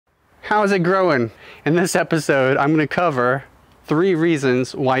how's it growing? In this episode, I'm going to cover 3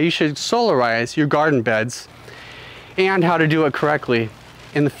 reasons why you should solarize your garden beds and how to do it correctly.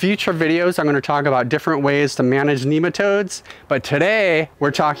 In the future videos, I'm going to talk about different ways to manage nematodes, but today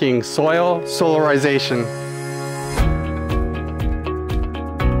we're talking soil solarization.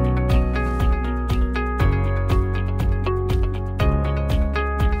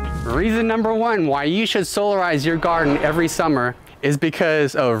 Reason number 1 why you should solarize your garden every summer is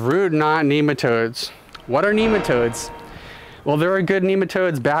because of root knot nematodes. What are nematodes? Well, there are good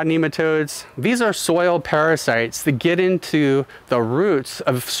nematodes, bad nematodes. These are soil parasites that get into the roots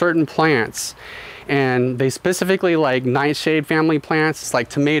of certain plants. And they specifically like nightshade family plants like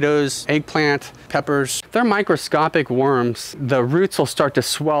tomatoes, eggplant, peppers. They're microscopic worms. The roots will start to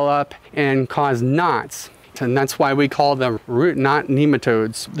swell up and cause knots. And that's why we call them root knot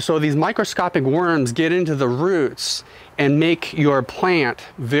nematodes. So these microscopic worms get into the roots and make your plant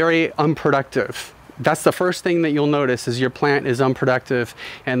very unproductive. That's the first thing that you'll notice is your plant is unproductive,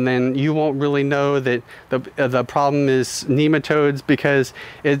 and then you won't really know that the problem is nematodes because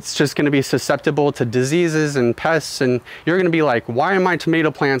it's just going to be susceptible to diseases and pests, and you're going to be like, why are my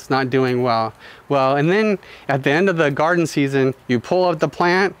tomato plants not doing well? Well, and then at the end of the garden season, you pull up the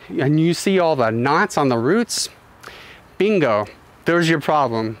plant and you see all the knots on the roots. Bingo, there's your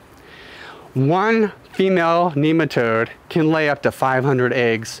problem. One female nematode can lay up to 500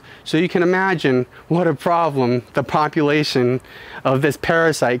 eggs. So you can imagine what a problem the population of this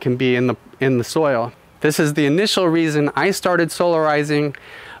parasite can be in the soil. This is the initial reason I started solarizing,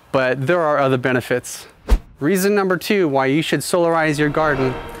 but there are other benefits. Reason number 2 why you should solarize your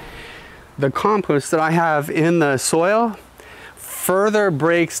garden. The compost that I have in the soil further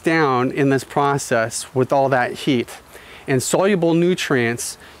breaks down in this process with all that heat. And soluble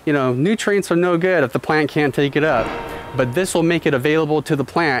nutrients, you know, nutrients are no good if the plant can't take it up, but this will make it available to the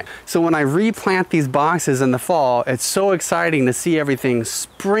plant. So when I replant these boxes in the fall, it's so exciting to see everything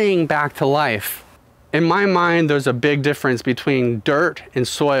spring back to life. In my mind, there's a big difference between dirt and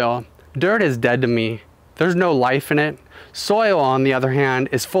soil. Dirt is dead to me. There's no life in it. Soil, on the other hand,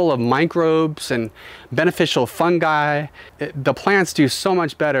 is full of microbes and beneficial fungi. The plants do so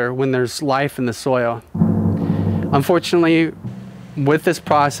much better when there's life in the soil. Unfortunately, with this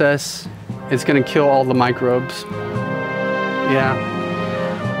process, it's going to kill all the microbes. Yeah.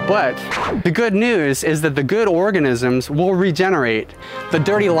 But the good news is that the good organisms will regenerate. The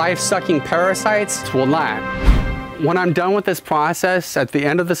dirty life-sucking parasites will not. When I'm done with this process at the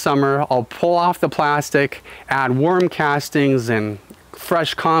end of the summer, I'll pull off the plastic, add worm castings and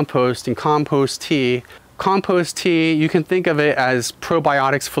fresh compost and compost tea. Compost tea, you can think of it as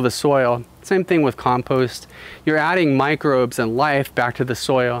probiotics for the soil. Same thing with compost. You're adding microbes and life back to the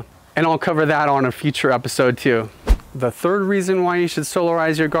soil. And I'll cover that on a future episode too. The third reason why you should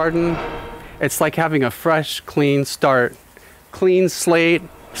solarize your garden, it's like having a fresh, clean start. Clean slate,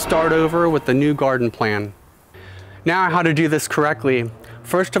 start over with the new garden plan. Now, how to do this correctly.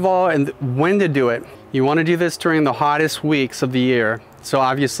 First of all, and when to do it. You want to do this during the hottest weeks of the year. So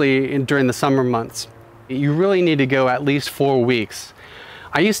obviously during the summer months. You really need to go at least 4 weeks.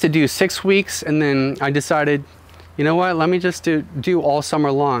 I used to do 6 weeks, and then I decided, you know what, let me just do all summer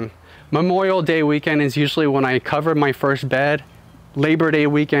long. Memorial Day weekend is usually when I cover my first bed. Labor Day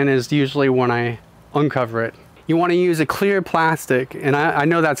weekend is usually when I uncover it. You want to use a clear plastic, and I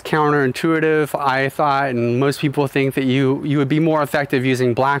know that's counterintuitive, I thought, and most people think that you would be more effective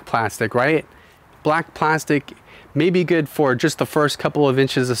using black plastic, right? Black plastic may be good for just the first couple of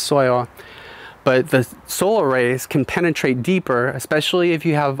inches of soil, but the solar rays can penetrate deeper, especially if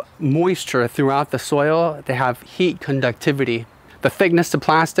you have moisture throughout the soil. They have heat conductivity. The thickness of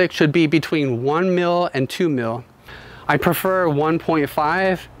plastic should be between 1 mil and 2 mil. I prefer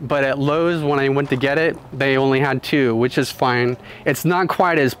 1.5, but at Lowe's when I went to get it, they only had 2, which is fine. It's not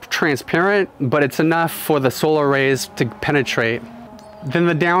quite as transparent, but it's enough for the solar rays to penetrate. Then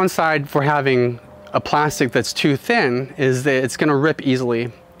the downside for having a plastic that's too thin is that it's gonna rip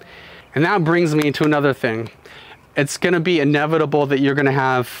easily. And that brings me to another thing. It's gonna be inevitable that you're gonna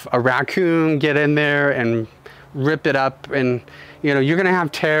have a raccoon get in there and rip it up, and you know, you're gonna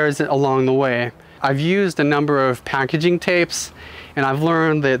have tears along the way. I've used a number of packaging tapes, and I've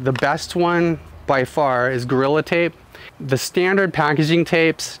learned that the best one by far is Gorilla Tape. The standard packaging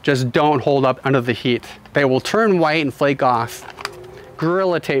tapes just don't hold up under the heat. They will turn white and flake off.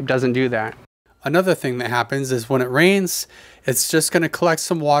 Gorilla Tape doesn't do that. Another thing that happens is when it rains, it's just going to collect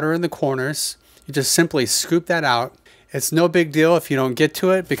some water in the corners. You just simply scoop that out. It's no big deal if you don't get to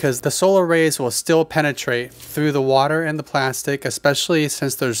it because the solar rays will still penetrate through the water and the plastic, especially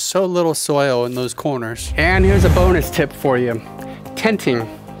since there's so little soil in those corners. And here's a bonus tip for you. Tenting.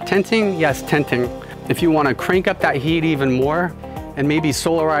 Tenting? Yes, tenting. If you want to crank up that heat even more and maybe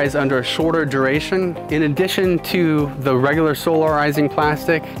solarize under a shorter duration, in addition to the regular solarizing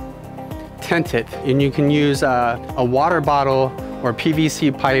plastic, tent it. And you can use a water bottle or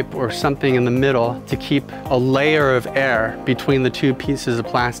PVC pipe or something in the middle to keep a layer of air between the two pieces of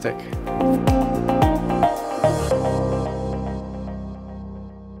plastic.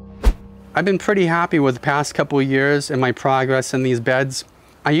 I've been pretty happy with the past couple of years and my progress in these beds.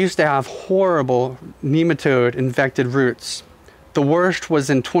 I used to have horrible nematode infected roots. The worst was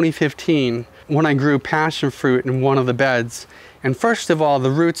in 2015 when I grew passion fruit in one of the beds. And first of all,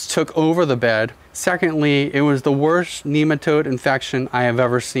 the roots took over the bed. Secondly, it was the worst nematode infection I have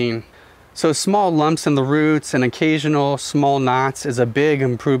ever seen. So small lumps in the roots and occasional small knots is a big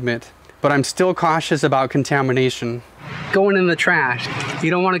improvement, but I'm still cautious about contamination. Going in the trash. You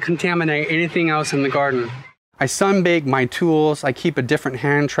don't want to contaminate anything else in the garden. I sunbake my tools. I keep a different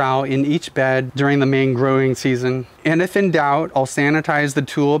hand trowel in each bed during the main growing season. And if in doubt, I'll sanitize the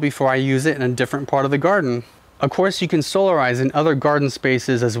tool before I use it in a different part of the garden. Of course, you can solarize in other garden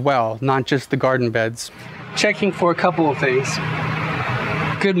spaces as well, not just the garden beds. Checking for a couple of things.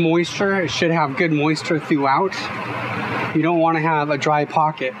 Good moisture. It should have good moisture throughout. You don't want to have a dry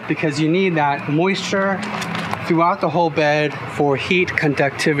pocket because you need that moisture throughout the whole bed for heat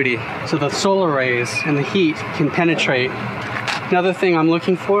conductivity. So the solar rays and the heat can penetrate. Another thing I'm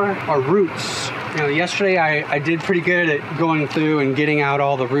looking for are roots. Yesterday I did pretty good at going through and getting out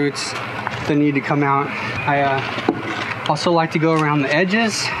all the roots that need to come out. I also like to go around the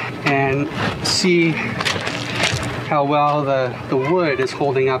edges and see how well the wood is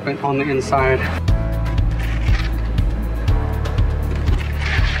holding up on the inside.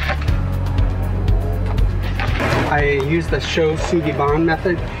 I use the Sho Sugiban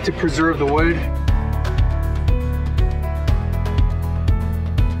method to preserve the wood.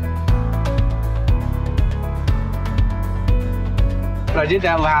 But I did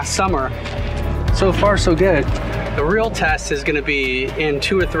that last summer. So far, so good. The real test is going to be in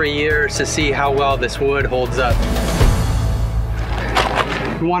 2 or 3 years to see how well this wood holds up.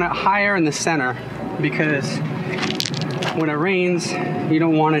 You want it higher in the center because when it rains, you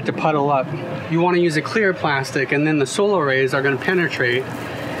don't want it to puddle up. You want to use a clear plastic, and then the solar rays are going to penetrate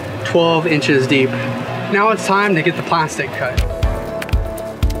 12 inches deep. Now it's time to get the plastic cut.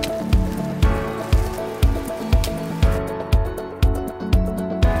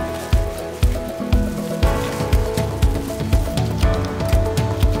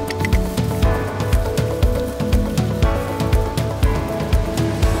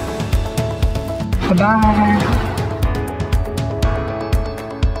 Bye-bye.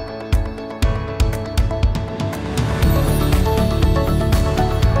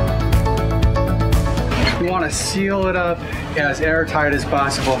 You want to seal it up as airtight as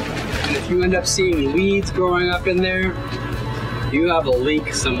possible. And if you end up seeing weeds growing up in there, you have a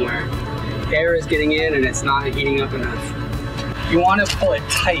leak somewhere. Air is getting in and it's not heating up enough. You want to pull it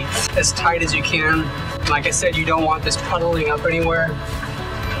tight as you can. Like I said, you don't want this puddling up anywhere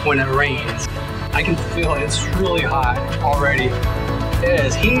when it rains. I can feel it. It's really hot already. It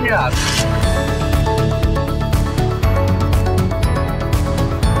is heating up.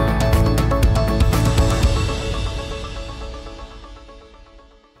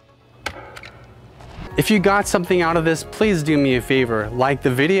 If you got something out of this, please do me a favor. Like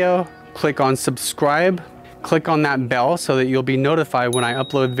the video, click on subscribe, click on that bell so that you'll be notified when I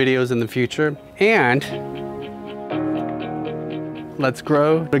upload videos in the future. And let's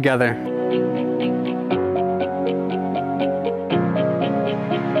grow together.